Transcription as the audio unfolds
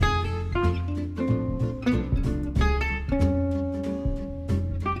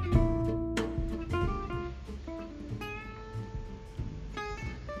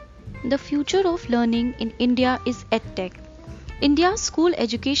The future of learning in India is EdTech. India's school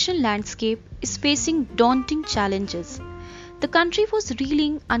education landscape is facing daunting challenges. The country was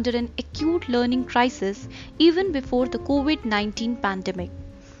reeling under an acute learning crisis even before the COVID-19 pandemic,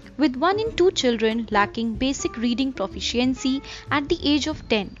 with 1 in 2 children lacking basic reading proficiency at the age of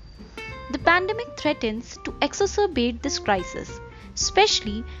 10. The pandemic threatens to exacerbate this crisis,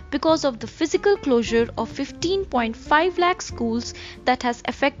 especially because of the physical closure of 15.5 lakh schools that has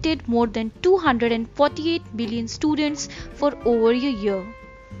affected more than 248 million students for over a year.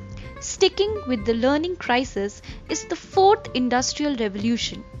 Sticking with the learning crisis is the fourth industrial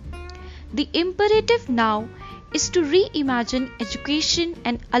revolution. The imperative now is to reimagine education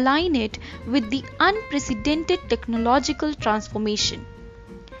and align it with the unprecedented technological transformation.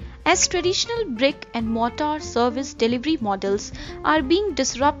 As traditional brick and mortar service delivery models are being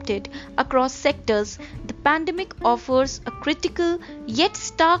disrupted across sectors, the pandemic offers a critical yet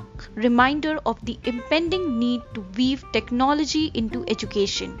stark reminder of the impending need to weave technology into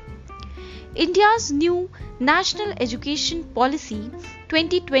education. India's new National Education Policy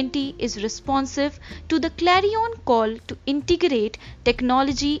 2020 is responsive to the clarion call to integrate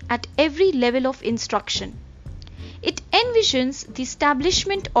technology at every level of instruction. It envisions the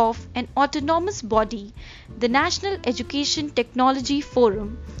establishment of an autonomous body, the National Education Technology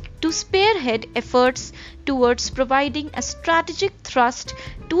Forum, to spearhead efforts towards providing a strategic thrust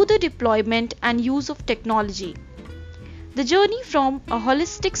to the deployment and use of technology. The journey from a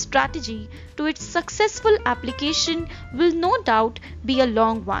holistic strategy to its successful application will no doubt be a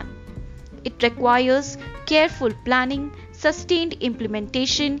long one. It requires careful planning, sustained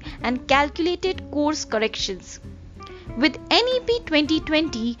implementation, and calculated course corrections. With NEP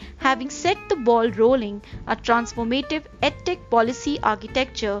 2020 having set the ball rolling, a transformative EdTech policy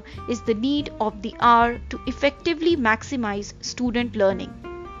architecture is the need of the hour to effectively maximize student learning.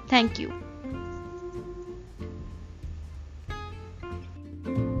 Thank you.